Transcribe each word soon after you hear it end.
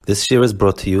This year is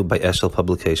brought to you by Eshel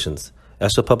Publications.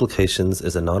 Eshel Publications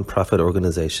is a non-profit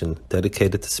organization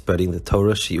dedicated to spreading the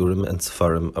Torah, Shiurim, and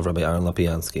Sefarim of Rabbi Aaron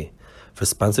Lapiansky. For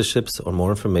sponsorships or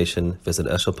more information, visit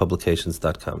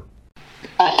eshelpublications.com.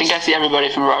 I think I see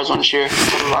everybody from Rise 1 Shiur.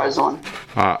 Rise 1.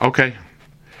 Okay.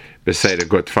 Beseder,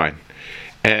 good, fine.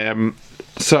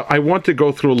 So I want to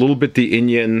go through a little bit the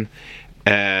inyan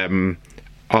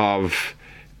of,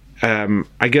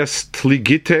 I guess,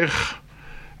 Tligitech,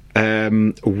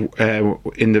 in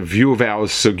the view of our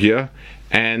sugya,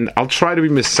 and I'll try to be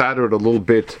misadered a little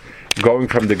bit, going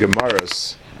from the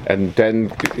Gemaras, and then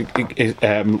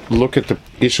look at the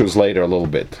issues later a little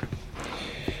bit.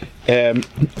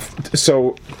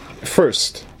 So,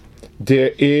 first,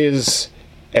 there is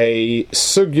a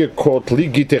sugya called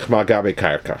Ligitech Magabe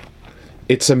Karka.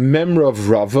 It's a member of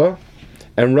Rava,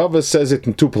 and Rava says it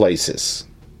in two places.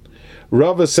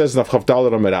 Rava says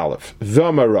Nafchavdal Ramed Aleph,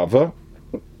 V'ama Rava,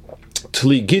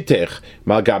 Tligitech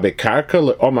Magabe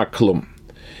Karka le'oma klum.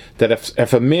 That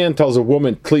if a man tells a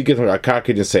woman Tligitech Magabe Karka,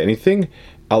 he didn't say anything,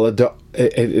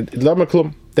 le'oma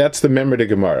klum. That's the member of the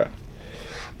Gemara.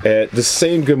 The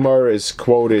same Gemara is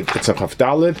quoted, it's on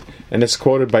Chavdalid, and it's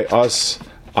quoted by us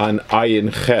on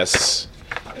Ayin Ches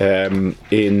in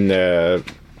the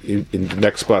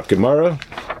next block Gemara.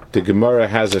 The Gemara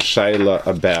has a shaila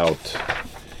about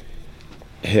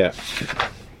here.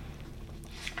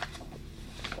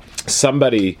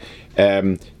 Somebody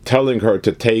telling her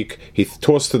to take, he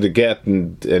tossed to the get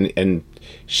and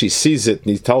she sees it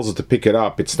and he tells her to pick it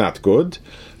up. It's not good.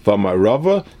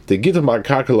 Rava, the Gittin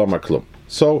klum.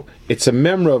 So it's a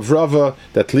memra of Rava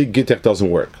that Lig Gitech doesn't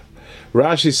work.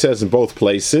 Rashi says in both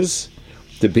places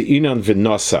the Be'inan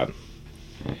v'Nosan.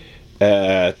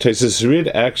 Tosis Rid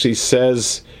actually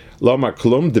says Lama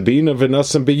klum the Be'inan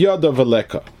v'Nosan b'Yoda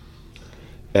v'Leka.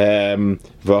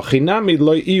 V'Achinami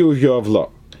lo iyu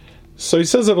yovlo. So he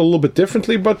says it a little bit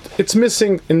differently, but it's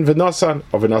missing in V'Nosan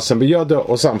or V'Nosan b'Yoda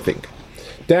or something.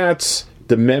 That's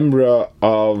the memra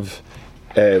of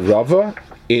Rava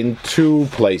in two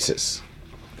places.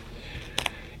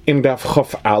 In Daf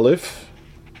Chof Aleph,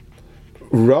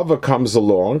 Rava comes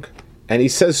along and he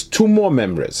says two more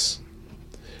members.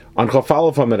 On Chof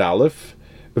Aleph Amid Aleph,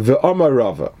 Ve'Amar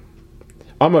Rava.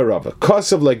 Amar Rava.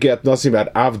 Kosav leget nosim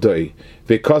ad avdoi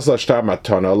ve'kos lashtar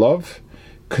matan alav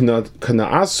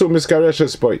kna'asu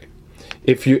miskareshes boy.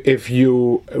 If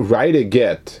you write a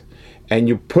get and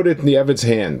you put it in the Eved's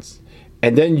hands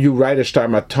and then you write a shtar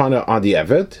matana on the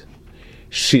Eved,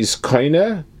 she's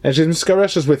koine and she's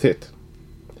miskareshes with it.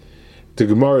 The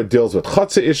Gemara deals with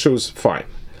chotze issues, fine.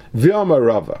 V'amar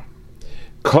Rava,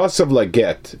 kosav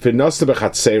laget v'nosta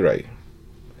b'chatzerei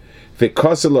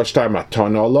v'kosav lo shtar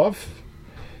matana alav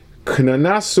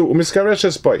knanasu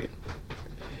umiskareshes boy.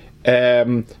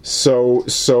 So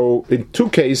in two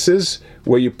cases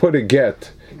where you put a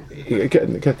get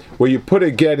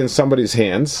in somebody's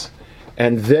hands,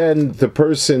 and then the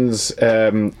person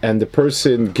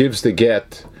gives the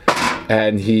get,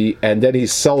 and then he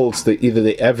sells either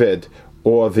the Eved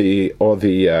or the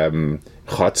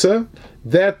Chatzah,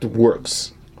 that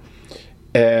works.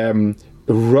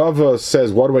 Rava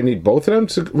says, what do I need both of them?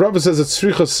 So Rava says it's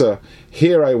tzrichasa.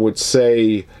 Here I would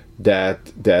say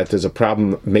that there's a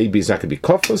problem. Maybe it's not going to be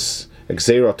kofus,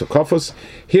 exera to kofus.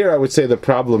 Here I would say the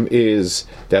problem is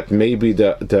that maybe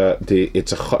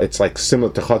it's like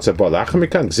similar to chatzah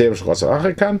balachamikan, exera chatzah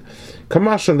achikan.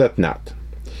 Kamash on that not.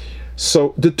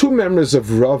 So the two members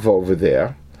of Rav over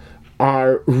there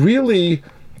are really.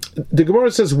 The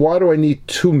Gemara says, why do I need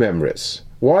two members?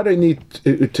 Why do I need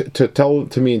to tell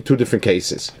to me in two different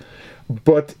cases?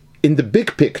 But in the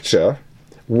big picture,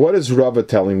 what is Rava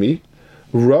telling me?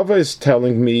 Rava is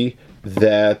telling me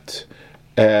that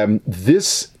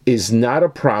this is not a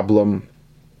problem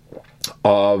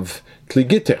of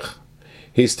Tligitech.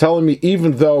 He's telling me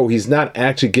even though he's not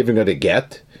actually giving it a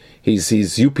get, he's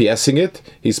UPSing it,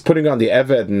 he's putting on the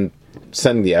Eved and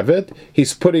sending the Eved,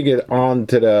 he's putting it on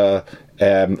to the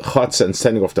Chatzah and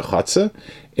sending off the Chatzah.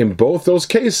 In both those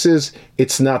cases,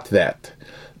 it's not that.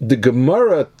 The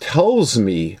Gemara tells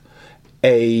me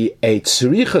a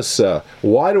tzrichasa,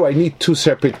 why do I need two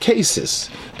separate cases?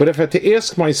 But if I had to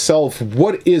ask myself,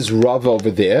 what is Rav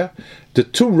over there? The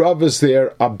two Ravas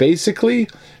there are basically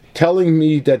telling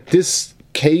me that this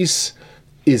case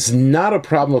is not a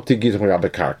problem of Tigit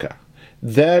Rabbe Karka.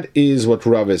 That is what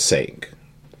Rav is saying.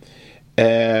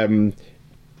 Taisvis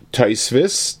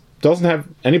doesn't have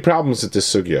any problems with this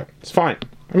sugya. It's fine.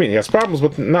 I mean, he has problems,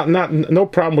 but no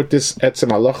problem with this etzem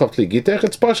halacha of Ligitech.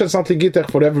 It's pasha, it's not Ligitech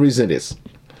for whatever reason it is.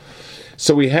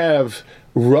 So we have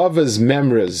Rava's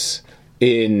memras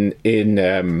in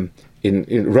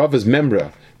Rava's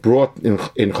memra brought in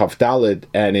Chav Daled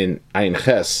and in Ayin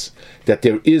Ches that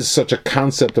there is such a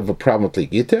concept of a problem with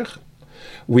Gittin.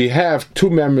 We have two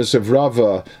members of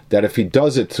Rava that if he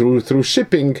does it through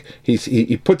shipping,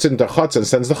 he puts in the chutzah and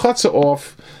sends the chutzah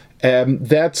off.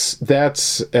 That's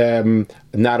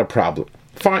not a problem.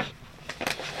 Fine.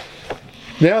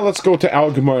 Now let's go to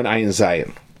our Gemara in Ayin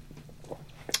Zayin.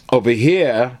 Over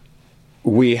here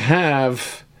we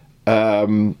have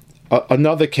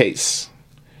another case.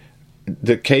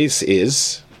 The case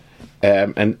is,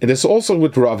 and it's also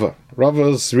with Rava. Rava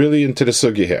is really into the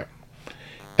sugya here.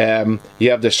 You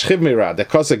have the Shchivmira, the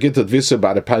Kosa Gittin Visu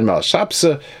by the Palmal Shapse,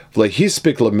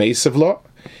 Vlehispik Lemesevlo.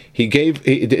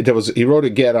 He wrote a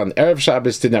get on Erev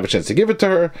Shabbos, didn't have a chance to give it to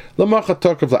her. Lamacha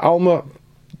Tok of the Alma,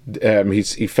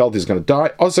 he felt he's going to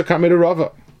die. Also came to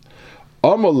Rava.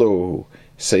 Amalu,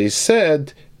 so he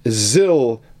said,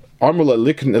 Zil, Amula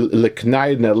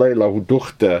Liknaidna Leila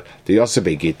Huduchte, the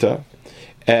Yosebe Gita.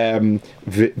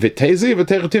 Vitezi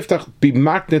V'Teretiftach, be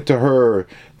magnet to her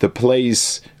the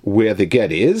place where the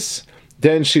get is.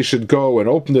 Then she should go and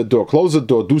open the door, close the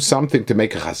door, do something to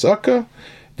make a chazaka.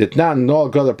 Did not in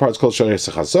all other parts called Sharias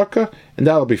a chazaka, and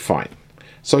that'll be fine.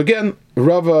 So again,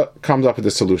 Rava comes up with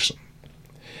a solution.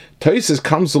 Taisis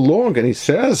comes along and he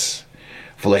says,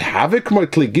 why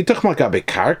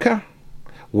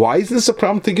isn't this a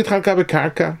problem to Gittin Gabe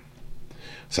Karka?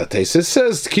 So Taisis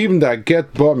says,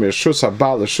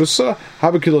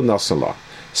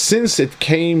 since it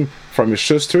came from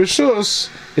Rishus to Rishus,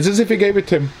 it's as if he gave it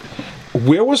to him.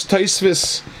 Where was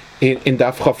Taisis in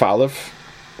Daf Chaf Aleph?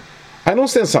 I don't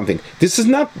understand something. This is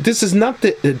not the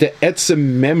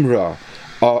Etzem Memra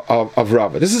of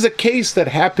Rava. This is a case that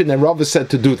happened and Rava said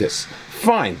to do this.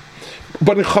 Fine.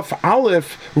 But in Chaf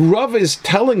Aleph, Rava is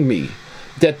telling me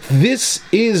that this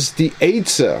is the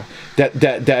Eitzah,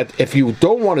 that if you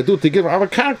don't want to do it to give Rava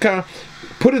Karka,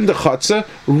 put in the Chatzah,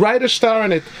 write a star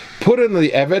in it. Put in the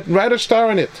Evet, write a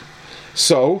star in it.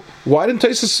 So why didn't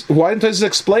Taisus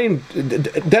explain?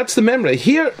 That's the memory.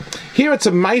 Here it's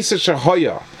a Ma'aser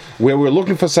Shahoya, where we're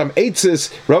looking for some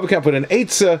eitzes. Rava can't put an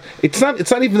eitzah. It's not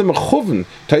even the mechuven.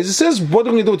 Taisus says, what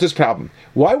do we do with this problem?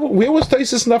 Where was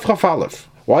Taisus in Chaf Aleph?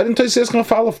 Why didn't Taisus ask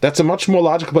Chaf Aleph? That's a much more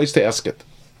logical place to ask it.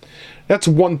 That's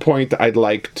one point I'd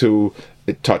like to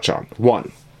touch on.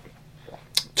 1.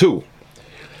 2.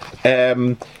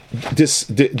 The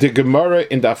Gemara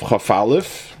in Daf Chaf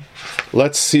Aleph.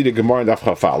 Let's see the Gemara in Daf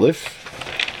Chaf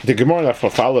Aleph. The Gemara in Daf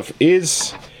Chaf Aleph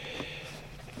is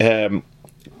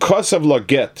Kosav lo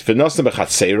get v'nosna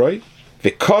b'chatzeiroi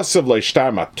v'kosav lo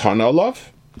ishtar matana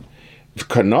olav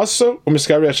v'kanoso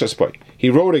u'miskaresh aspoy. He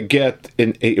wrote a get,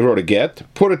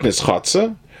 put it in his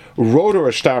chatzah, wrote her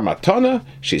a shtar matana,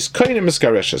 she's kain in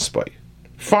miskaresh aspoy.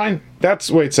 Fine, that's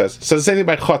the way it says. It says the same thing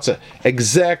by chatzah,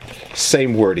 exact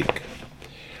same wording.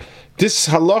 This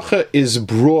halacha is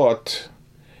brought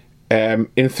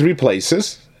in 3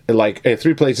 places, like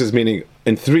 3 places meaning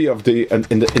in 3 of the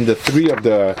in the 3 of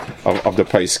the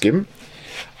Paiskim.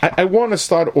 I want to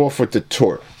start off with the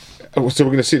Tur. So we're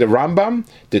going to see the Rambam,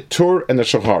 the Tur, and the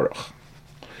Shulchan Aruch.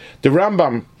 The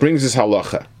Rambam brings this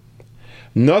halacha.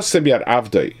 Nosem yad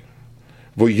avdoi,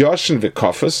 v'yoshen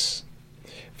v'kofes,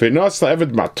 v'nos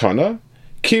la'eved matana,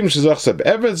 kim shezachse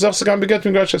be'eved, zachse gam beget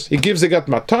migrashes. He gives the get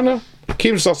matana,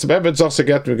 kim shezachse be'eved, zachse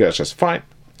get migrashes. Fine.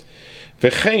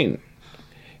 V'chein,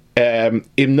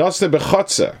 im nosne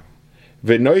bechotze,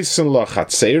 v'noisen lo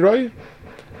chatzeiroi,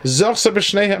 zachse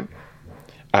b'shnehem.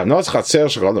 Nos chatzer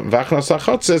sh'rodem, v'achnos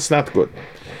ha'chotze, it's not good.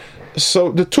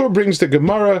 So the Tur brings the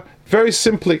Gemara very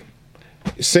simply.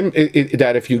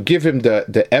 That if you give him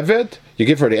the Eved, you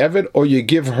give her the Eved, or you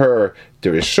give her the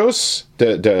Rishus,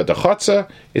 the Chotza,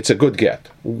 it's a good get.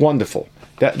 Wonderful.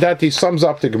 That he sums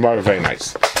up the Gemara very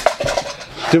nice.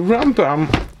 The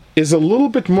Rambam is a little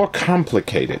bit more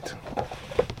complicated.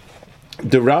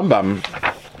 The Rambam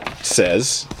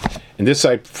says, and this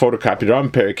I photocopied,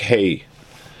 Rambam Perik Hey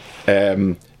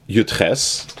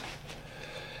Yudches,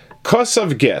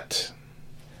 Kosav get,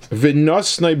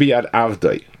 v'nosnoi biyad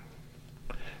avdoi,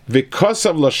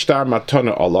 v'kosav l'shtar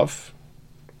matona olav,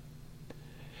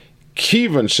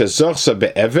 kivan shezochsa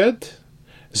be'eved,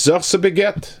 zochsa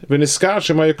beget, v'niskar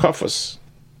shemoy kofos.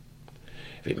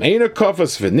 V'meina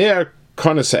kofos v'ne'er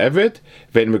konas ha'eved,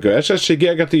 v'en megoresha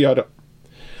shegier gat yoda.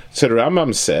 So the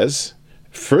Rambam says,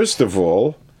 first of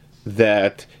all,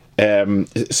 that,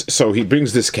 so he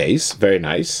brings this case, very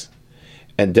nice,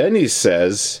 and then he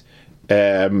says,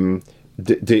 that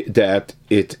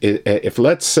if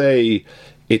let's say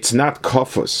it's not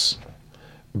kofus,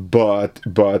 but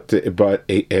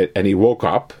and he woke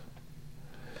up,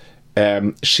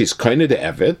 she's kind of the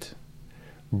eved,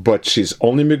 but she's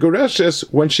only megureshes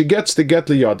when she gets the get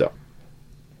liyada.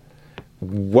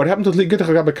 what happened to Ligit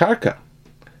Hagabe Karka?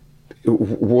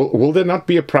 Will there not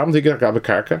be a problem to Ligit Hagabe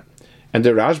Karka? And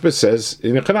the Rashba says,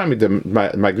 in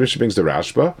Echanami, my Grisha brings the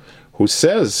Rashba, who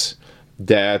says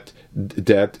that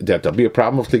there'll be a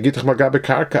problem with Ligit Hagabe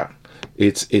Karka.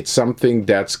 It's something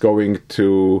that's going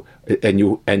to,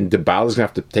 and the Baal is going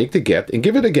to have to take the get and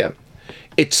give it again.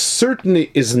 It certainly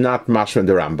is not mashma in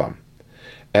the Rambam,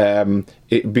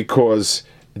 because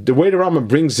the way the Rambam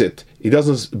brings it, he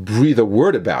doesn't breathe a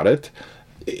word about it.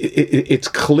 It's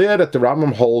clear that the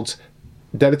Rambam holds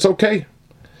that it's okay.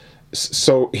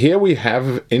 So here we have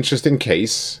an interesting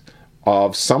case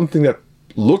of something that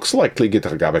looks like Ligit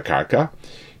Hagabe Karka.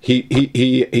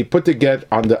 He put the get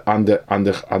on the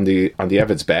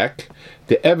Eved's back.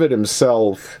 The Eved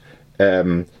himself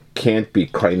can't be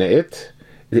koine it.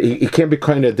 He can't be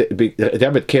koine the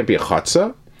Eved can't be a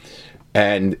chatzah,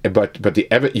 but the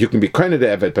Eved, you can be koine the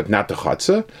Eved but not the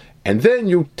chatzah, and then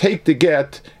you take the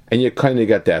get and you kind of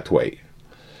get that way.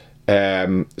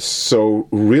 So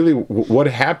really, what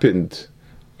happened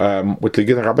with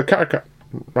Ligit Hagabe Karka?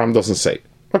 Ram doesn't say.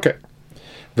 Okay.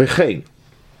 V'chein.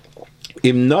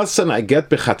 Im Nisanas I get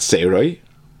bechatzeroi,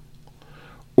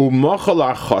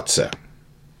 u'mochel ha'chotze,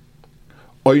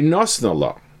 oy nosna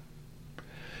la,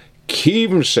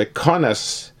 kivim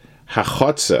shekonas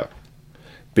ha'chotze,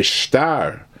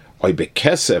 b'shtar, oy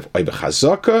b'kesef, oy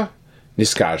b'chazaka,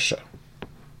 niskarsha.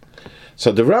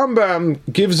 So the Rambam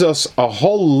gives us a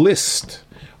whole list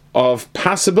of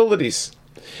possibilities.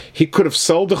 He could have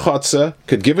sold the chotze,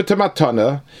 could give it to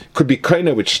matana, could be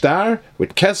koine with shtar,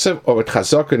 with kesef, or with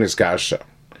chazaka and isgarsha.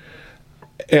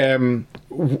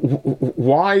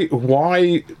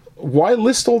 Why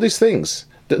list all these things?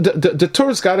 The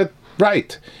Torah's got it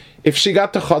right. If she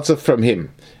got the chotze from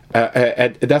him,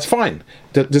 that's fine.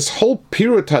 This whole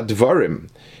pirut hadvarim,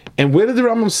 and where did the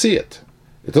Rambam see it?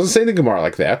 It doesn't say in the Gemara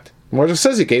like that. What it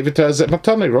says, he gave it as a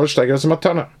matana, Rosh Tiger as a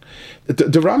matana.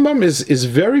 The Rambam is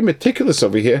very meticulous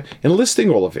over here in listing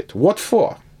all of it. What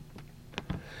for?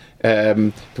 It's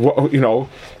the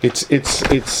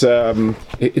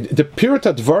Pirut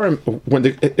Advarim, when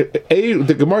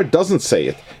the Gemara doesn't say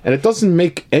it, and it doesn't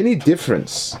make any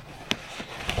difference.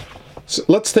 So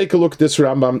let's take a look at this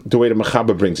Rambam, the way the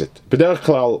Mechaber brings it. B'derech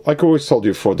Klal, like I always told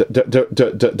you before, the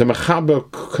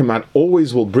Mechaber command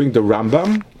always will bring the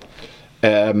Rambam,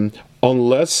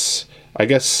 unless, I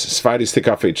guess, Sfari stick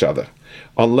up for each other.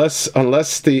 Unless he's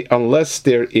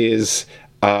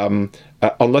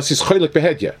choylek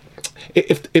behedya.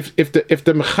 If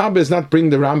the Mechaber is not bringing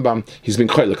the Rambam, he's been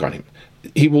choylek on him.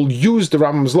 He will use the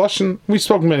Rambam's lashon. We've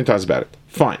spoken many times about it.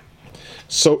 Fine.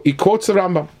 So he quotes the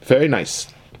Rambam. Very nice.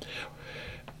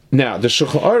 Now the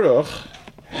Shulchan Aruch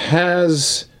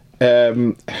has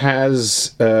Mar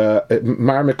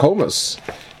Mekomas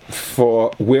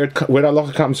for where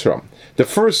halacha comes from. The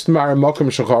first Mar Mokum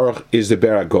Shulchan Aruch is the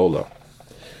Ber Agola.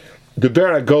 The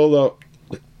Ber Agola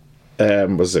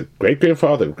was a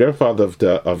grandfather of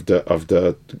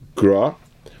the Gra,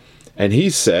 and he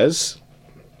says,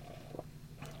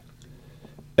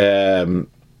 Memra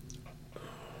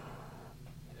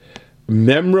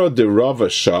de Rav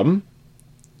Hasham,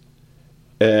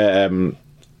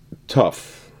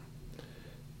 tough.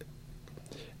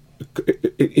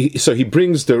 So he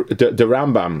brings the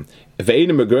Rambam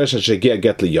ve'enim megoresh shegia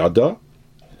get liyada,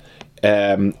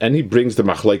 and he brings the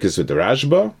machlekes with the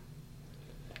Rashba,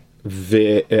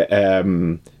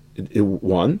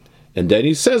 one, and then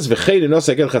he says v'chein enos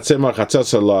get chatzema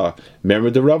chatzasala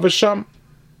memra de Rav Hasham.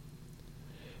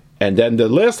 And then the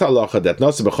last halacha that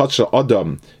nasa b'chotz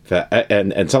adam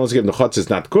and someone's given the chotz is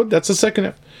not good. That's the second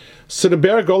half. So the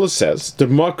Ber Agola says the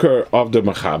makar of the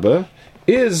Mechaber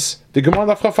is the Gemara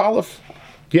Daf Chaf Aleph.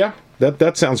 Yeah,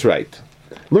 that sounds right.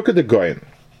 Look at the Goyen.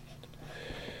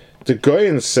 The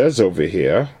Goyen says over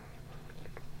here,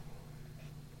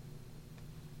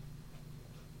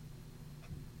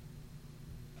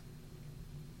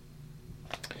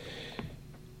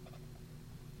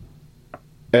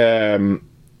 Ayin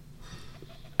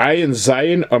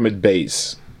Zayin Amid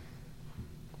Beis.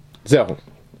 Zeh.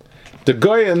 The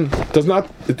Goyen does not.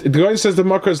 The Goyen says the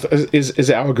makar is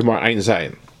our Gemara Ayin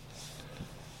Zayin.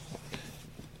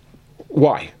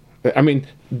 Why? I mean,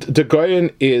 the Goyen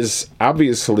is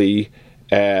obviously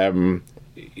the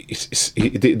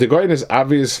Goyen is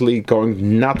obviously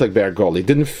going not like Ber Agola. He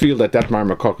didn't feel that Mar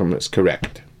Mekokim is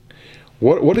correct.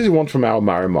 What does he want from our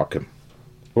Mar Mekokim?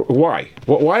 Why?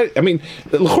 Why? I mean,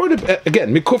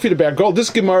 again, Mikufi the Ber Agola. This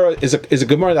Gemara is a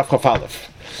Gemara Daf Chaf Aleph.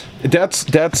 That's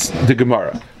the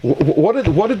Gemara.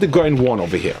 What did the Goyen want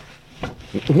over here?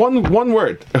 One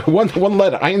word, one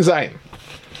letter. Ayin Zayin.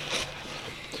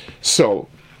 So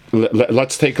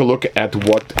let's take a look at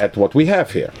what we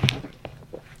have here.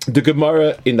 The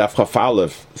Gemara in the Chaf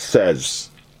Aleph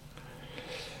says,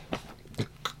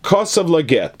 Kosav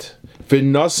laget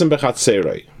v'nosim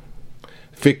b'chatzerei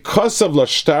v'kosav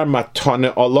l'shtar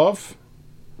matana olav.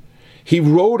 He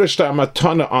wrote a shtar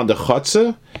matana on the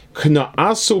chatzah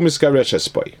kna'asu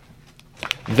misgareshes boy.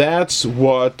 That's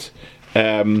what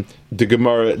the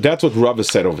Gemara. That's what Rava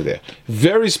said over there.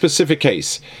 Very specific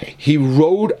case. He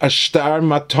wrote a shtar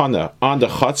matana on the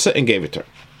chatzah and gave it to her.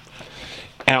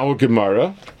 Our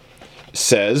Gemara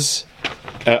says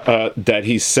that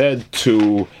he said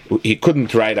he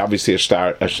couldn't write obviously a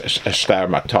shtar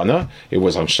matana. It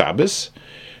was on Shabbos,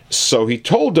 so he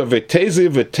told her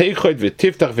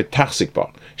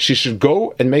she should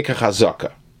go and make a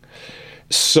chazaka.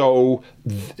 So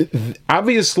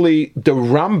obviously the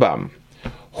Rambam,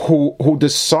 who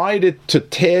decided to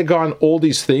tag on all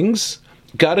these things,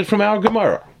 got it from our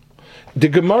Gemara. The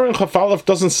Gemara in Chaf Aleph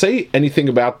doesn't say anything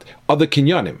about other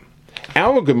kinyanim.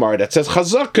 Our Gemara that says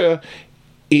chazaka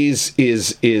is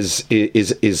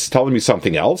telling me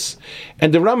something else,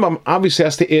 and the Rambam obviously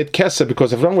has to add kesef,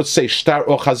 because if Rambam would say shtar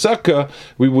or chazaka,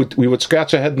 we would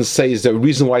scratch our head and say, is there a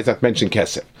reason why he's not mentioning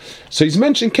kesef? So he's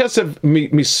mentioning kesef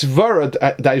misvarad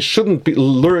that I shouldn't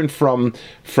learn from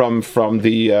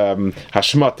the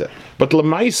hashmata, but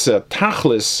lemaisa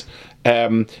tachlis.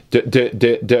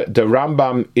 The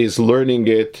Rambam is learning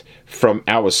it from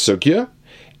our sugya,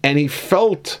 and he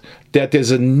felt that there's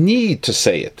a need to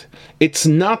say it. It's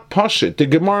not pashut. The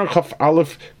Gemara Chaf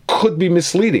Aleph could be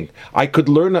misleading. I could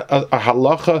learn a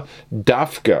halacha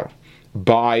dafka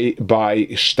by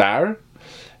shtar,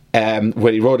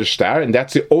 when he wrote a shtar, and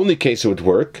that's the only case it would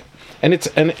work. And it's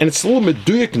a little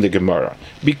meduyik in the Gemara,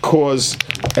 because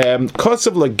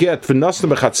kosav laget v'nasna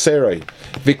b'chatzerei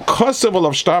v'kosav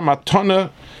olav shtar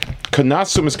matana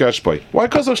kanasu misgashboy. Why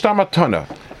kosav shtar matana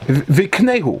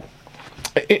v'knehu?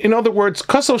 In other words,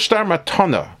 kosav shtar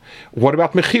matana. What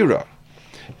about mechira?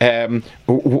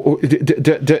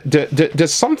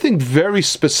 There's something very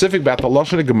specific about the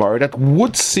lashon of Gemara that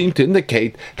would seem to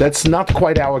indicate that's not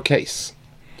quite our case.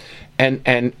 And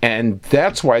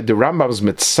that's why the Rambam's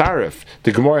mitzaref,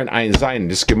 the Gemara and Ayin Zayin,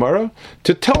 this Gemara,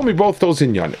 to tell me both those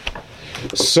inyanim.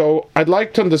 So I'd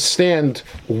like to understand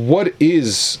what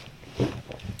is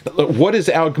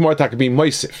our Gemara to be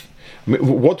moisif.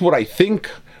 What would I think?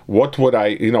 What would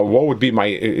I, what would be my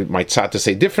tzad to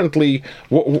say differently?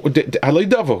 There's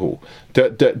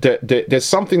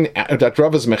something that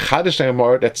Rav is mechadish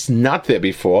Gemara that's not there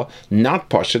before, not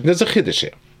pashut. There's a chiddush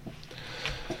here.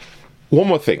 One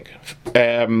more thing.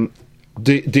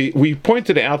 We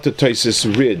pointed out the Taisus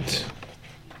Rid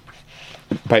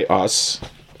by us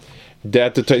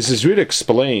that the Taisus Rid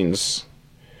explains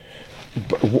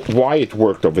why it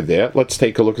worked over there. Let's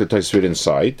take a look at the Taisus Rid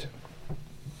inside.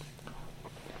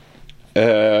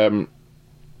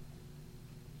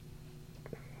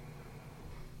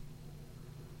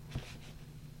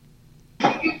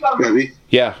 Rabbi?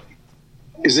 Yeah.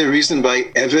 Is there a reason by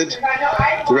Evid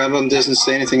the Rambam doesn't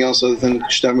say anything else other than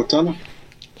Shtar Matana?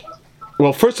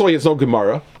 Well, first of all, there's no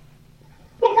Gemara.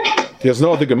 There's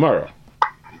no other Gemara.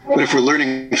 But if we're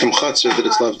learning from Chatzar that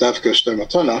it's Lav Davka Shtar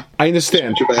Matana, I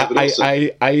understand.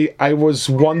 I was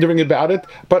wondering about it,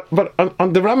 but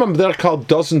on the Rambam Derkal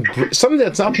doesn't something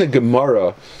that's not in the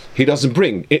Gemara. He doesn't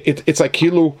bring. It's like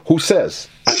Hilu who says,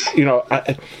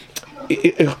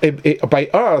 by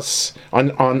us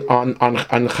on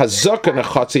Chazak and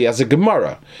Achatz, he has a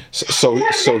Gemara, so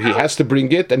he has to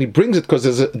bring it, and he brings it because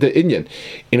there's the Inyan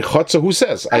in Chatza who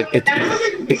says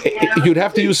you'd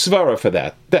have to use Svara for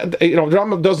that.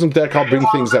 Rambam doesn't bring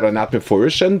things that are not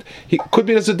mefurish, and he could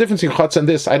be there's a difference in Chatza and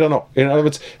this. I don't know. In other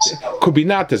words, could be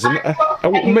not.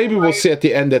 Maybe we'll see at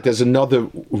the end that there's another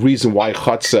reason why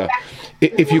Chatza.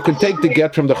 If you can take the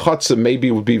get from the Chatzah, maybe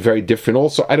it would be very different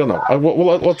also. I don't know.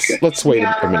 Let's wait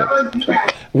a minute.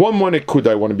 One more nikud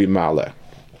I want to be male.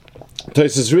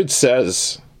 Taisus Rid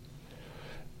says,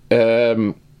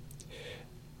 and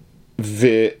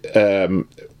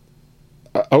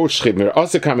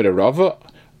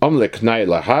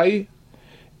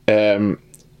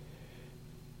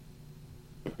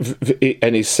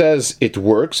he says it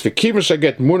works.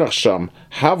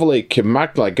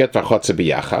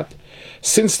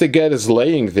 Since the get is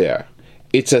laying there,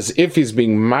 it's as if he's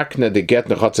being makna the get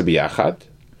nechotze biyachad.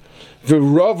 The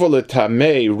Rav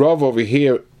letamei, Rav over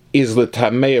here is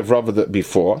letamei of Rav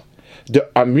before. The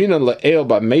amina le'el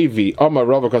ba'mevi Amar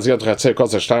Rav because he got chatzer kol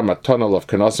zashtar matonal of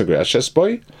kenos negreshes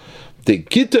boy. The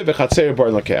Gittin v'chatzer bar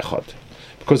lekechad.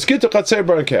 Because Gittin chatzer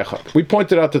bar lekechad. We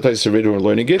pointed out that Taisus Rid when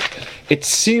learning it. It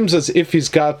seems as if it's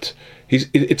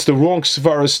the wrong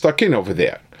svara stuck in over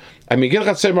there. I mean, Gittin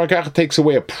chatzer bar lekechad takes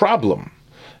away a problem.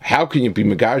 How can you be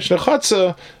megarish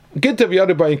lechotza? Get the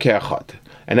yada by keachad,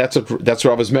 and that's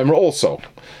Rava's memory also.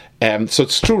 So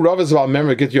it's true, Rava's about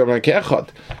memory get yada by keachad.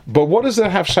 But what does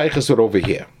that have shaykhs with over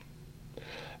here?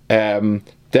 So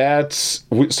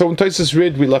when Tosfos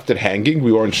read, we left it hanging.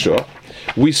 We weren't sure.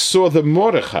 We saw the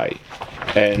Mordechai,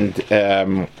 and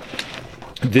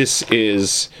this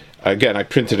is again. I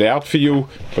printed it out for you,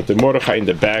 but the Mordechai in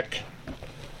the back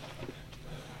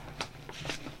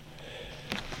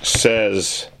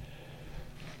says,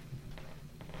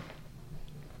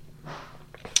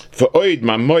 "V'oid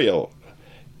mamoyel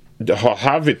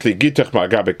dehavit ligitach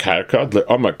magabe karka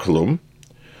le'omar klum."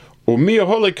 Umi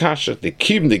holy kasha the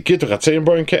kivn the gittin chatzerim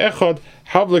borin keechad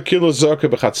havle kilo zorke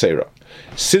bechatzera.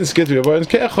 Since gittin borin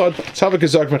keechad, havle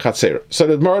gezorke bechatzera. So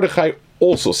that Mordechai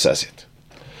also says it,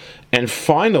 and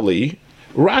finally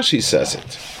Rashi says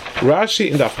it. Rashi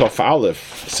in the Chaf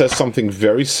Aleph says something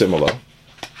very similar.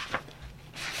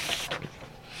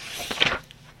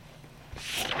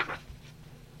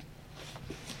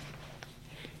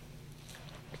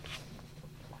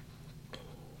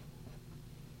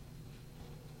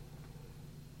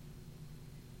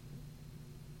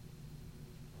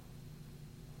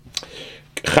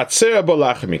 Chatzera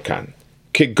bolach mikan.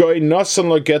 Kegoy nosan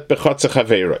lo get bechotze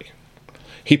chaveroi.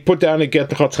 He put down a get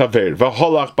bechotze chaveroi.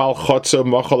 V'holach bal chotze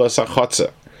mocholas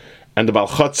achotze. And the bal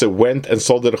chotze went and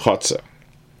sold the chotze.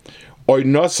 Oy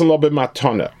nosan lo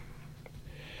b'matona.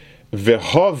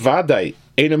 V'ho vaday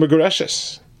eina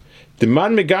megureshes. The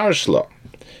man megarish lo.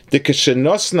 The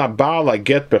keshenos na bal a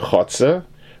get bechotze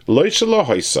lo yishalo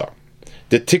hoysa.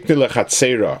 The tikne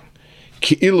lechatzera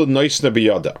ki ilu noisna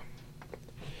biyoda.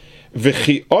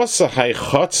 V'chi osa hay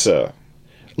chotze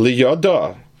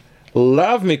liyoda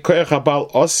lav mikoyach abal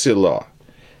osila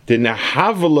the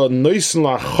nehavela noisen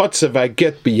la chotze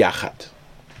v'get biyachad.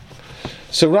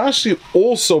 So Rashi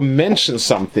also mentions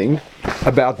something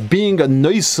about being a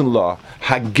noisen la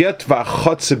haget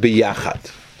v'chotze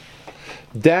biyachad.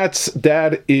 That's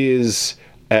the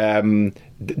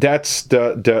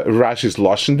Rashi's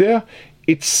lashon there.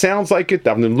 It sounds like it.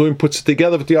 Avnun Luim puts it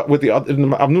together with the other.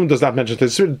 Avnun does not mention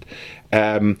this.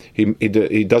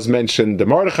 He does mention the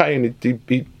Mordechai, and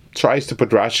he tries to put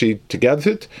Rashi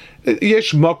together with it.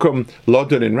 Yesh makom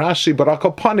lodon in Rashi, but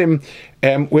Akapanim,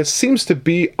 where seems to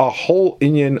be a whole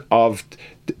inyan of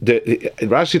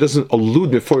Rashi doesn't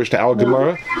allude before to our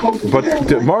Gemara, but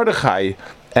the Mordechai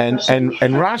and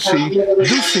Rashi do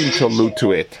seem to allude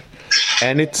to it,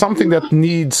 and it's something that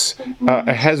needs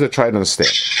a Hezra try to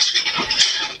understand.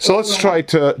 So let's try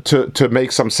to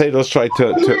make some say. Let's try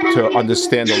to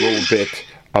understand a little bit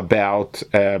about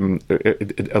a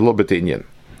little bit Indian.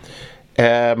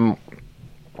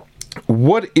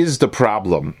 What is the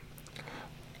problem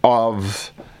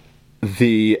of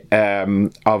the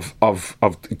of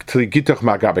Gittin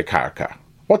magabe karka?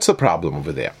 What's the problem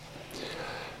over there?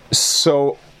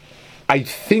 So I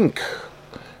think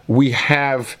we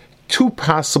have two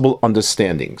possible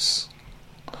understandings.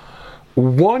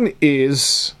 One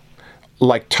is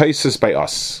like Tosfos by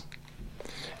us,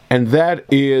 and that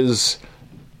is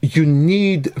you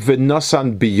need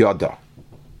v'nosan biyoda.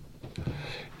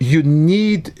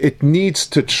 It needs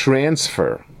to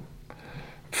transfer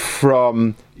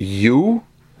from you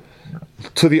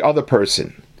to the other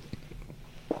person.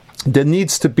 There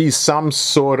needs to be some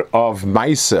sort of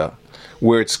maisa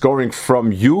where it's going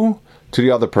from you to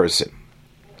the other person.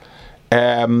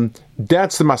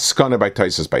 That's the maskana by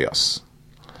Tosfos by us.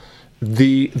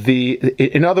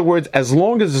 In other words, as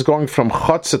long as it's going from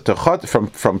chotza to chotza,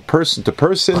 from person to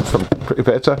person,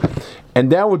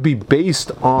 and that would be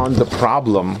based on the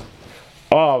problem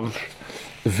of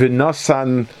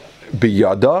v'nosan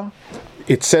biyada.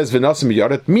 It says v'nosan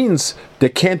biyada. It means there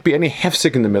can't be any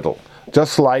hefsek in the middle.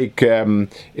 Just like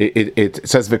it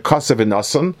says v'kasa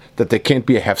v'nosan, that there can't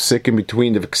be a hefsek in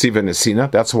between the v'ksiva and the sina.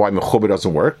 That's why mechuba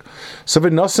doesn't work. So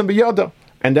v'nosan biyada.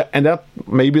 And that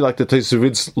may be like the Tosfos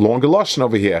reads longer lashon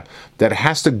over here, that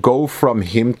has to go from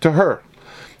him to her.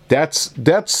 That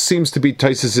seems to be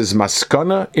Tosfos'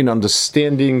 maskana in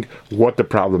understanding what the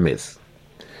problem is.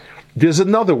 There's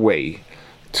another way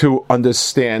to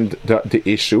understand the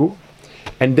issue,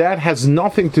 and that has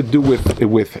nothing to do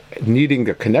with needing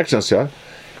a connection.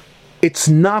 It's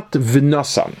not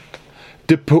v'nosan.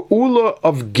 The pe'ula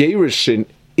of gerishin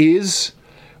is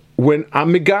when I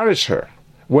megarish her.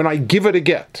 When I give it a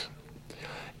get.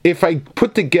 If I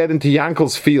put the get into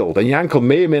Yankel's field and Yankel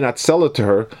may or may not sell it to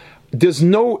her, if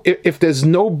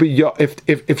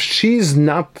she's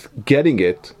not getting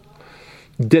it,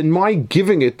 then my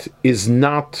giving it is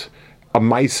not a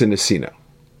maisa nesina.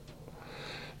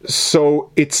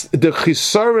 So it's the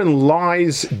chisaron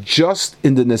lies just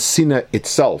in the nesina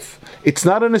itself. It's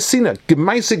not a nesina.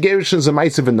 Gemaisa gerushin is a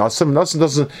maisa v'nasa. V'nasa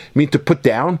doesn't mean to put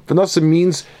down. V'nasa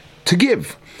means to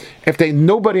give. If there ain't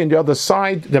nobody on the other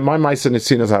side, then my maisa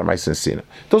nesina is not a maisa nesina.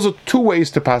 Those are two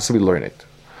ways to possibly learn it.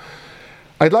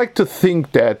 I'd like to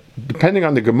think that, depending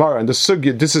on the Gemara and the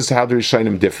Sugya, this is how the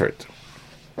Rishonim differed.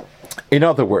 In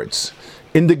other words,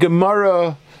 in the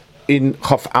Gemara in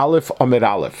Chaf Aleph Amir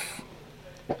Aleph,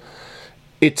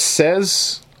 it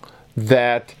says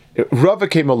that Rava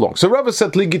came along. So Rava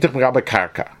said, Li Gittin Rabba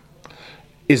Karka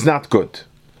is not good.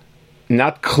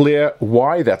 Not clear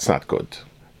why that's not good.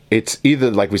 It's either,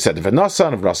 like we said,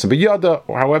 V'nasan, V'nasan B'yada,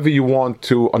 or however you want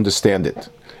to understand it.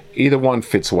 Either one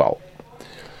fits well.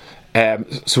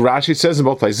 So Rashi says in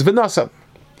both places, V'nasan.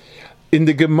 In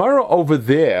the Gemara over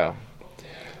there,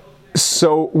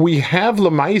 so we have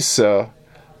Lamaisa,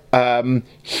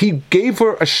 he gave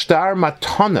her a star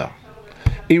matana.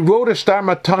 He wrote a star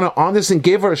matana on this and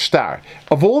gave her a star.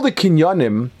 Of all the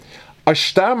kinyanim, a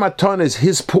star matana is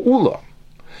his pu'ula.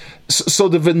 So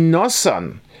the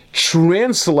V'nasan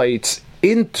translates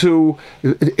into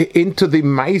the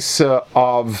Maisa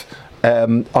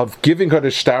of giving her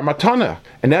the star matana,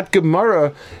 and that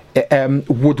Gemara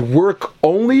would work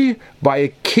only by a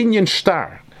kinyan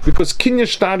star, because kinyan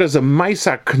star is a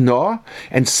Maisa kna,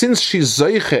 and since she's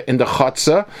zeiche in the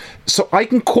chatzah, so I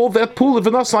can call that pool of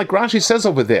V'nasan, like Rashi says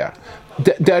over there,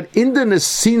 that in the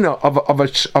nesina of a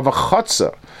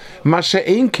chatzah, masha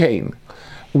ein kain.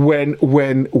 When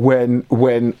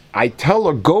I tell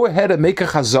her, go ahead and make a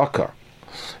chazaka,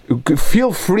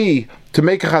 feel free to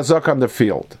make a chazaka on the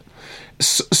field.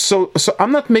 So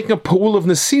I'm not making a pool of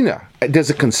nesina. There's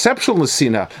a conceptual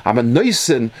nesina. I'm a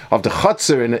noisin of the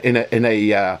chatzar in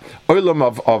a olam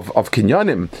of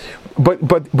kinyanim.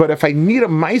 But if I need a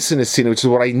ma'aser nesina, which is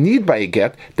what I need by a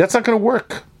get, that's not going to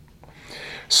work.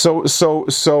 So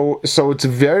it's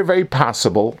very, very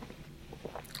possible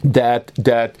that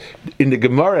in the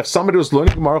Gemara, if somebody was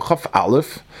learning Gemara Chaf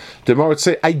Aleph, the Gemara would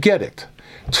say, I get it.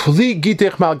 Tli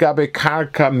gitich mal gabe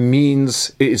karka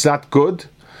means it's not good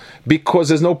because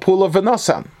there's no pool of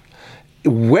V'nasan.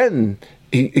 When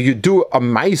you do a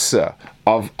Maisa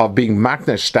of being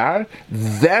Makna Shtar,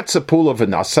 that's a pool of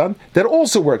V'nasan that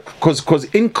also works, because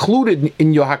included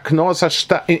in your Haknos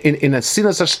Hashtar, in a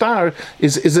Sinas Hashtar,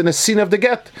 is an Asina of the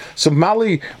get. So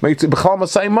Mali,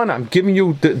 I'm giving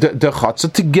you the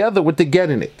Chatzah together with the get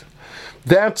in it.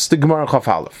 That's the Gemara Chaf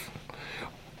Aleph.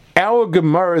 Our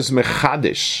Gemara is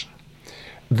Mechadish,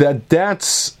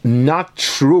 that's not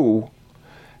true.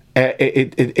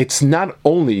 It's not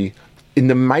only in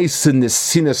the Maisa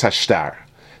Nesinas Hashtar.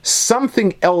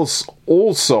 Something else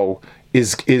also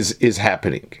is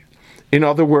happening. In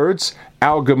other words,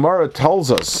 our Gemara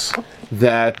tells us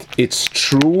that it's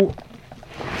true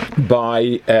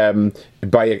by an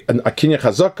Akinya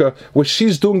Chazaka, where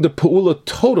she's doing the Pa'ula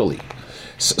totally.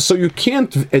 So you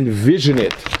can't envision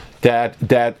it that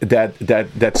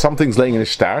something's laying in a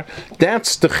star.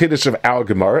 That's the Chiddush of our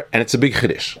Gemara, and it's a big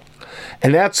Chiddush.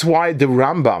 And that's why the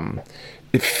Rambam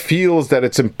feels that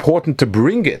it's important to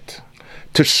bring it,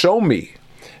 to show me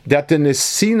that the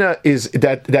Nesina is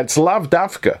that's Lav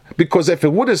Dafka. Because if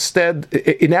it would have said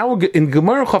in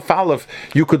Gemara Chaf Aleph,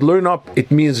 you could learn up it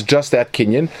means just that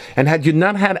kinyan, and had you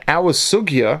not had our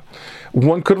sugya,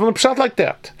 one could have learned pshat like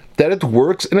that it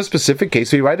works in a specific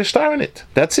case where you write a star in it.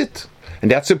 That's it,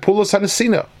 and that's a pulos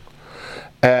hanesina.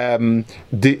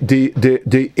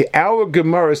 Our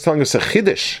Gemara is telling us a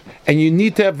chiddush, and you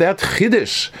need to have that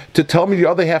chiddush to tell me the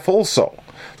other half also.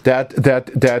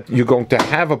 That you're going to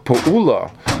have a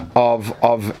pa'ula of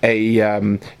a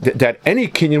that any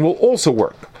kinyan will also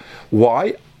work.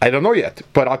 Why? I don't know yet,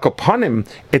 but al kapanim,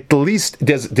 at least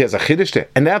there's a chiddush there,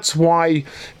 and that's why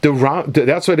the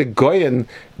Goyen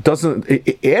doesn't.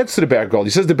 It adds to the Ber Gol.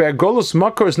 He says the Ber Golus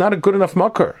makar is not a good enough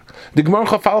makar. The Gemara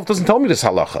Chaf Aleph doesn't tell me this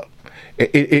halacha,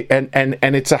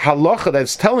 and it's a halacha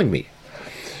that's telling me.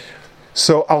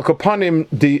 So al kapanim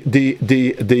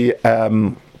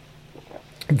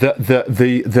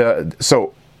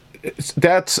so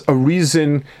that's a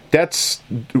reason. That's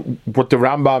what the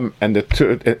Rambam and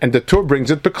the Tur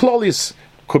brings it. But Klali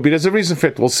could be there's a reason for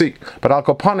it. We'll see. But al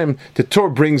kapanim, the Tur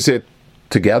brings it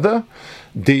together.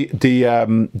 The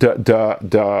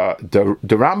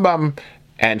Rambam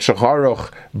and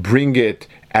Shacharuch bring it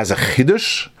as a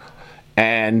chiddush,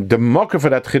 and the mocker for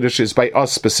that chiddush is by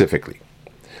us specifically.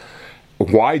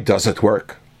 Why does it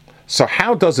work? So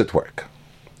how does it work?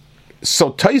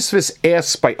 So Taisvis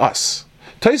asks by us.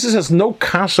 Taisus has no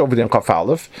kasha over the Chaf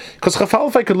Aleph, because Chaf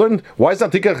Aleph I could learn why is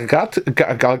that Gabe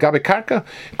Karka?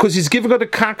 Because he's giving her the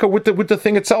Karka with the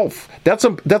thing itself. That's a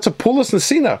Pulas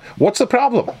Nesina. What's the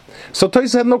problem? So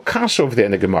Taisus had no kasha over there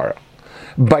in the Gemara.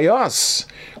 By us,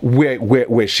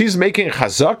 where she's making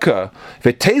chazaka,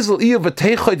 v'tezel iya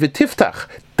v'teichoid v'tiftach,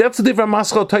 that's the different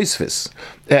maschal Taisvis.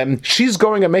 She's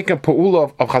going and making a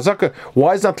pa'ula of chazaka.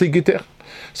 Why is that Tligitech?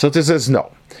 So it says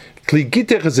no.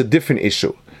 Tligitech is a different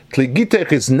issue.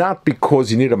 Tligitech is not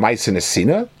because you need a ma'ase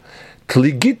nesina.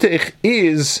 Tligitech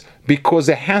is because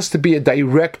there has to be a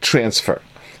direct transfer.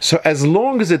 So as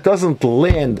long as it doesn't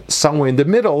land somewhere in the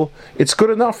middle, it's good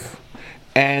enough.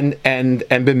 And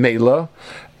b'meila,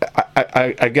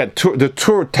 again, the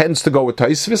Tur tends to go with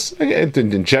Taisvis.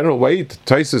 In general way,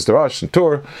 Taisvis, the Rosh, and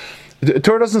Tur. The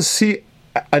Tur doesn't see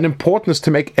an importance to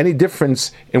make any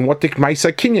difference in what the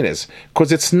Maisa Kinyan is,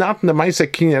 because it's not in the Maisa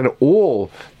Kinyan at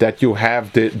all that you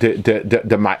have the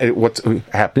what's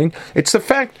happening. It's the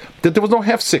fact that there was no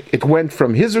hefsek. It went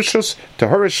from his rishus to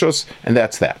her rishus, and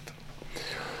that's that.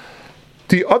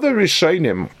 The other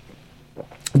Rishonim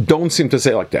don't seem to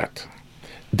say like that.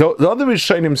 The other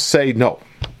Rishonim say, no,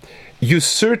 you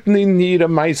certainly need a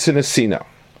Maisa Nesina.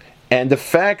 And the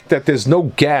fact that there's no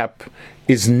gap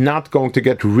is not going to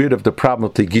get rid of the problem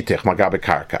of Tigitech, Magabe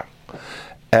Karka.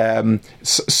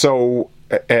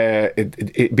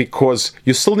 Because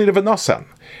you still need a Venosan.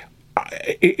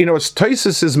 It's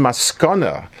Tosis'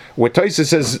 maskana, where Tosis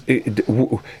says,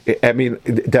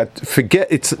 that forget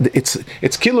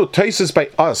it's kilo Tosis by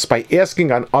us, by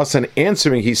asking on us and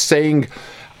answering. He's saying,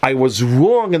 I was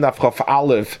wrong in Afraf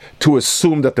Aleph to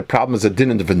assume that the problem is a din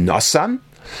in the Venosan.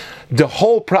 The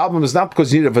whole problem is not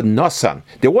because you need a Venosan.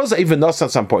 There was a Venosan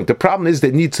at some point. The problem is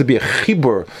there needs to be a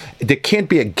chibur. There can't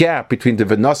be a gap between the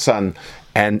Venosan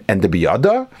and the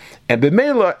Biyada. And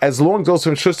B'meila, as long as it goes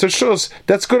from Shus to Shus,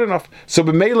 that's good enough. So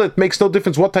B'meila, it makes no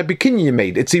difference what type of kinyan you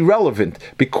made. It's irrelevant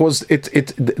because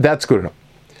that's good enough.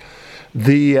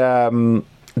 The other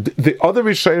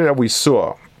Rishonim that we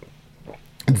saw,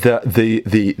 the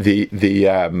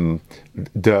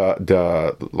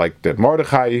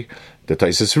Mordechai, the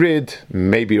Taisus Rid,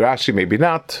 maybe Rashi, maybe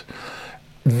not,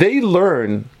 they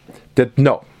learn that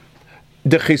no,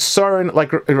 the Chisaron, like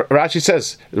Rashi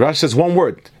says one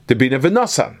word, the Bina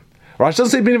V'Nasan. Rashi doesn't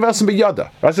say Bina V'Nasan B'Yada.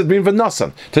 Rashi says Bina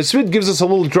V'Nasan. Taisus Rid gives us a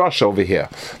little drush over here,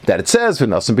 that it says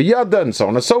V'Nasan B'Yada, and so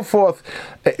on and so forth.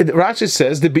 Rashi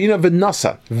says the Bina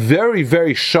V'Nasan. Very,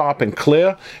 very sharp and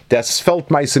clear, that's felt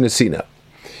Ma'ase Nesina.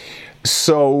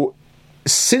 So,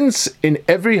 since in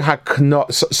every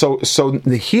hakna, so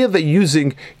here they're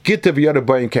using Gittin v'Yada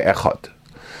Bayin ke'echad,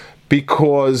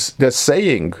 because they're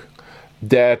saying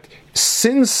that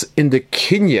since in the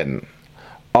kinyan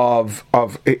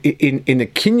in the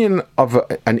kinyan of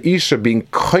an isha being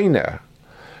koine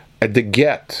at the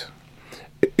get,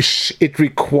 it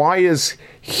requires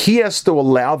he has to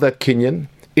allow that kinyan.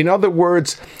 In other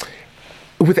words,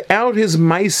 without his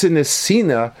Ma'ase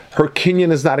Nesina, her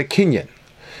kinyan is not a kinyan.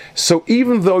 So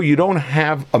even though you don't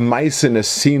have a Ma'ase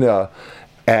Nesina,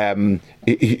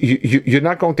 you're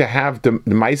not going to have the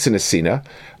Ma'ase Nesina,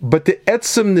 but the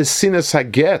Etzem Nesinas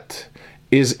Haget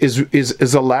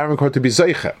is allowing her to be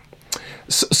Zeicha.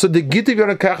 So the Gittin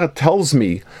Yonakacha tells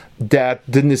me that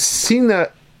the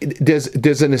Nesina, there's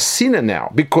a Nesina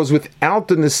now, because without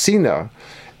the Nesinas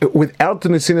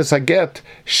Haget,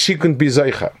 she couldn't be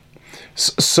Zeicha.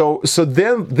 So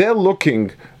they're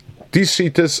looking. These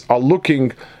shitas are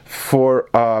looking for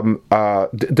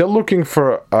they're looking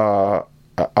for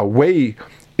a way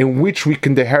in which we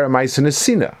can deher Ma'ase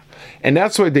Nesina, and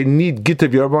that's why they need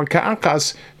Gittin v'Yada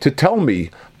Ka'ankas to tell me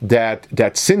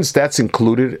that since that's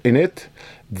included in it,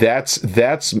 that's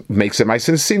makes a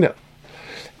Ma'ase Nesina.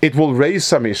 It will raise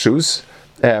some issues,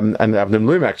 and Avnei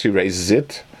Luim actually raises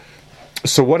it.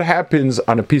 So what happens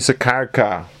on a piece of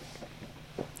karka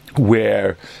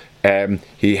where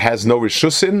he has no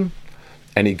rishusin,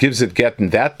 and he gives it get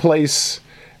in that place?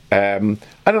 I don't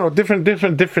know, different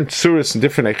surahs and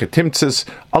different echetimtzes.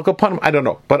 I'll go upon them. I don't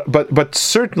know, but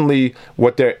certainly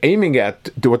what they're aiming at,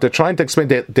 what they're trying to explain,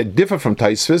 they differ from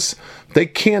Taisvis. They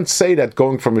can't say that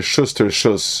going from a shus to a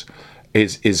shus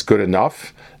is good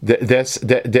enough.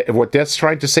 What that's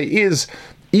trying to say is,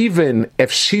 even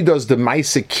if she does the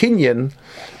Ma'ase Kinyan,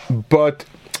 but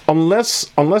unless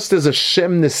there's a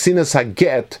Shem Nesinas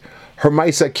Haget, her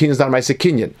Ma'ase Kinyan is not a Ma'ase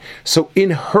Kinyan. So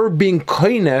in her being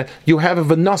koine, you have a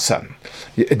V'Nasan.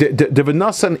 The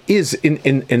V'Nasan is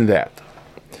in that.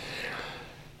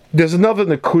 There's another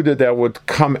Nakuda that would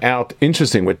come out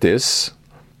interesting with this.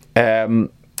 The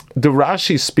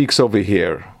Rashi speaks over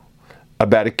here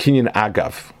about a Kinyan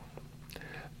Agav.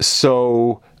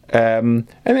 So And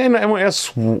we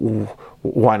ask,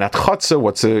 why not Chotze?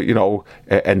 What's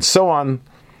and so on.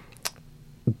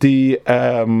 The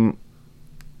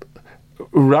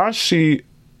Rashi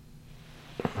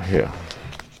here.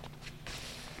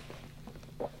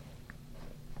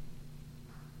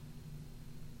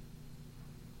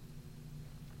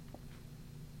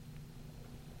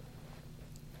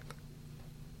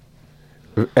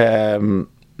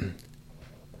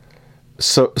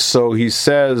 So he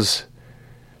says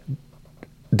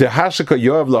the hashika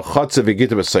yoav lachotze v'gita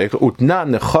b'seich utna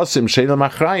nechosim sheil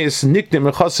machrayis nikne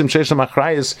nechosim sheil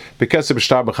machrayis because of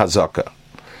shtar b'chazaka.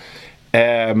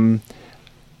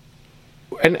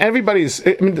 And everybody's,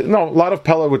 a lot of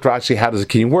Pella with Rashi, how does a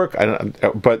Kenyan work?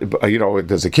 But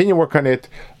does a Kenyan work on it?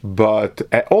 But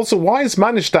also, why is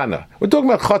manishtana? We're talking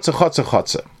about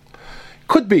chotze.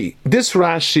 Could be this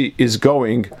Rashi is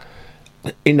going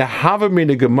in the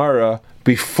Havamina Gemara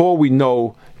before we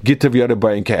know Gitav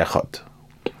Yodabayin Ke'echad.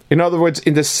 In other words,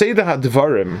 in the Seder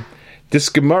HaDvarim, this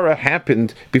Gemara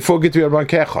happened before Gitav Yodabayin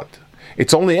Ke'echad.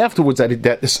 It's only afterwards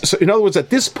so in other words, at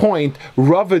this point,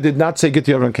 Rava did not say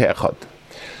Gitav Yodabayin Ke'echad.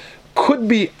 Could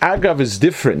be Agav is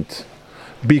different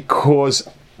because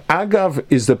Agav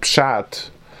is the Pshat.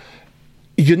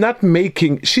 She's not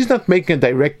making a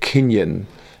direct kinyan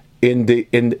in these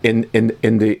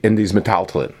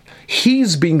metaltalin.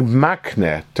 He's being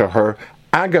makne to her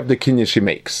agav the kinyan she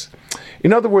makes.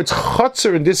 In other words,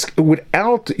 chotzer in this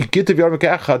without gitav yarmik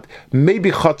echad,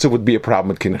 maybe chotzer would be a problem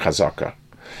with kinyan chazaka.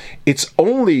 It's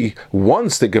only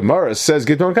once the Gemara says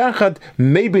gitav yarmik echad,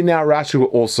 maybe now Rashi will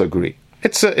also agree.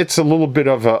 It's a little bit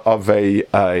of a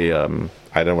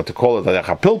I don't know what to call it, a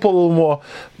little more,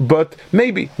 but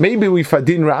maybe we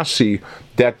fadin Rashi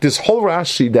that this whole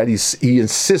Rashi that he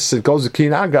insists it goes to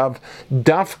Kin Agav,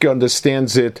 Dafka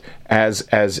understands it as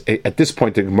at this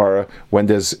point in Gemara when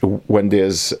the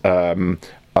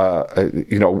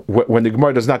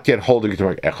Gemara does not yet hold the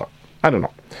Gemara Echad. I don't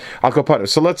know. I'll go part.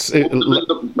 So let's. Maybe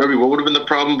what would have been the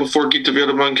problem before Gitav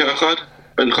Yodabayin Ke'echad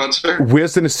and Chatzar?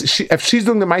 Where's if she's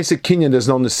doing the Ma'aseh Kinyan, there's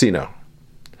no Nesina.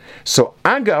 So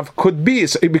Agav could be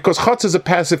because Chatzah is a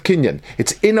passive kinyan.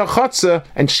 It's in a Chatzah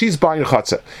and she's buying a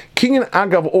Chatzah. Kinyan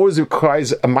Agav always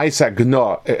requires a Ma'aseh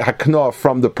Hakna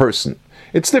from the person.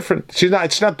 It's different. She's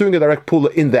not doing a direct pull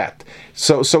in that.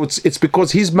 So it's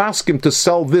because he's masking to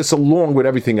sell this along with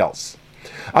everything else.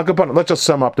 Let's just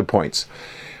sum up the points.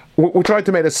 We tried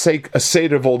to make a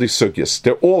seder of all these sugyas.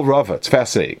 They're all Rava. It's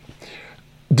fascinating.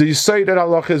 Do you say that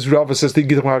Allah is Rava says the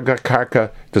Gittin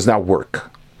Karka does not work?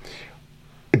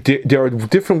 There are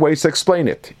different ways to explain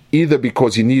it. Either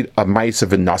because you need a ma'aseh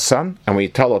v'nasan, and when you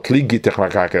tell it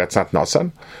that's not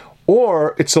nasan,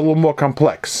 or it's a little more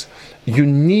complex. You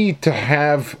need to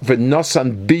have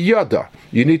v'nasan biyada.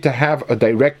 You need to have a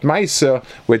direct ma'aseh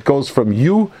where it goes from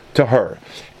you to her,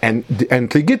 and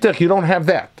tligitach you don't have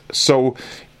that. So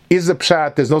is the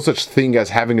pshat? There's no such thing as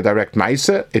having a direct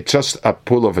ma'aseh. It's just a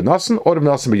pull of v'nasan or the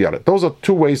v'nasan biyada. Those are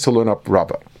two ways to learn up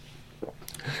Rabbah.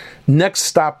 Next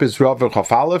stop is Rav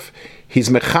Chaf Aleph. He's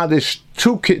mechadish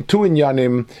two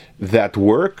inyanim that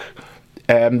work,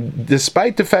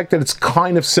 despite the fact that it's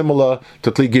kind of similar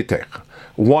to Tli Gitech.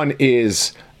 One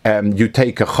is you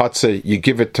take a chatzah, you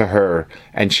give it to her,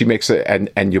 and she makes it,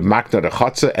 and you makna the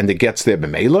chatzah, and it gets there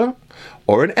b'meila,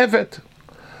 or an evet.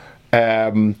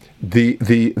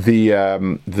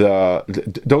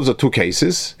 Those are two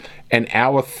cases, and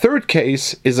our third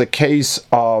case is a case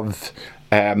of.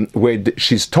 Where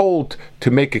she's told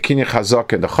to make a kinyan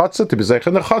chazak in the chatzah, to be zeich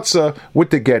in the chatzah with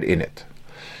the get in it.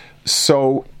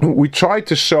 So we try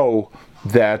to show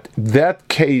that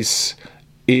case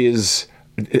is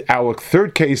our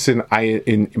third case by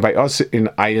us in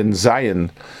Ayin Zayin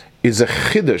is a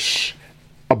chiddush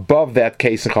above that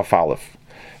case in Chaf Aleph,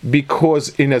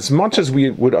 because in as much as we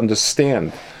would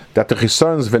understand that the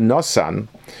chisarns v'nosan,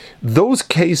 those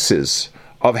cases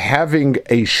of having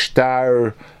a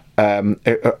shtar. A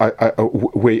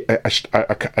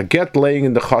get laying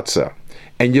in the chatzah,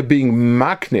 and you're being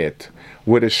maknit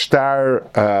with a shtar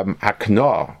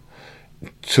hakna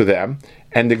to them,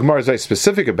 and the Gemara is very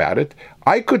specific about it.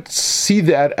 I could see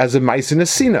that as a ma'aseh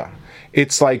nesina.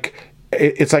 It's like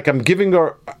I'm giving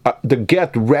her the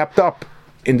get wrapped up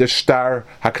in the shtar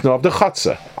hakna of the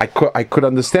chatzah. I could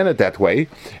understand it that way,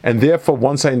 and therefore,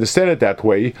 once I understand it that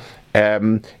way,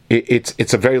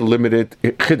 it's a very limited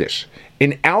chiddush.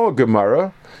 In our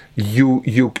Gemara,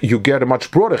 you get a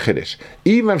much broader chiddush.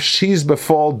 Even if she's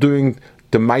befall doing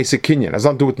the ma'aseh kinyan, as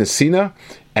I'm doing with Nesina,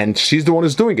 and she's the one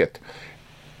who's doing it,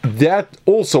 that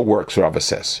also works. Rava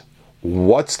says,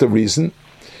 what's the reason?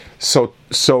 So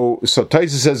Taisa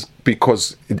says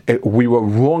because we were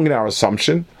wrong in our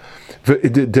assumption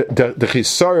the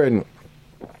chisaron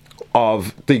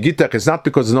of the Gittach is not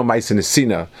because there's no Ma'aseh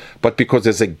Nesina, but because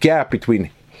there's a gap between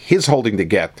his holding the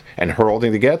get and her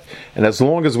holding the get, and as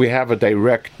long as we have a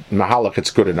direct mahalach,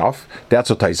 it's good enough. That's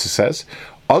what Taisa says.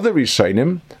 Other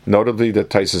Rishonim, notably the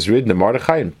Taisa's Rid, the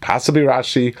Mordechai, and possibly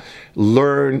Rashi,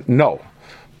 learn no.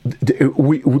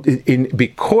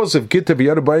 Because of Gitta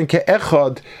v'Yoda Bayin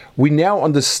Ke'echad, we now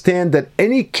understand that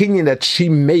any kinyan that she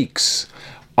makes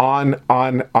on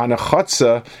a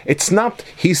chatzah, it's not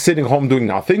he's sitting home doing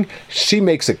nothing. She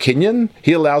makes a kinyan,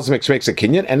 he allows makes a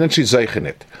kinyan, and then she's zeichen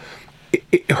it.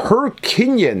 Her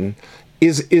kinyan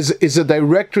is a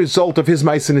direct result of his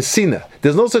ma'aseh nesina.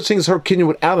 There's no such thing as her kinyan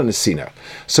without a nesina.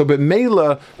 So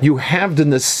b'meila you have the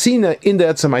nesina in the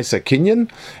etzem ma'aseh kinyan,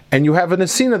 and you have a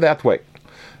nesina that way.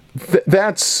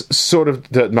 That's sort of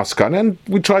the maskana, and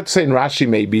we tried to say in Rashi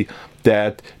maybe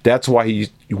that's why he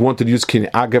wanted to use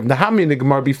kinyan agav nahami in the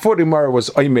Gemara before the Gemara was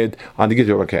oimed on the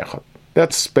Gittin Kechad.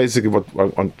 That's basically what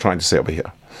I'm trying to say over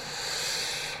here.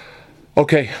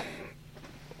 Okay.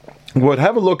 Well,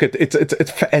 have a look at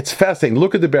it's fascinating.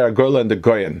 Look at the Beragola and the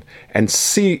Goyen and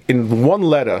see in one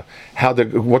letter how the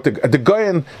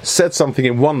Goyen said something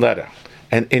in one letter,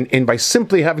 and by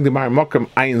simply having the Maramokam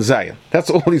Ayin Zayin, that's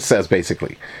all he says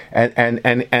basically. And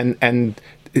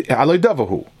Aloi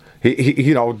Davahu,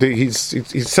 he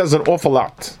says an awful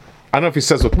lot. I don't know if he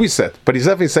says what we said, but he's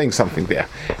definitely saying something there.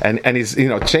 And he's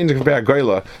changing from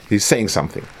Beragola, he's saying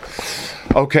something.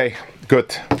 Okay,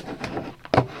 good.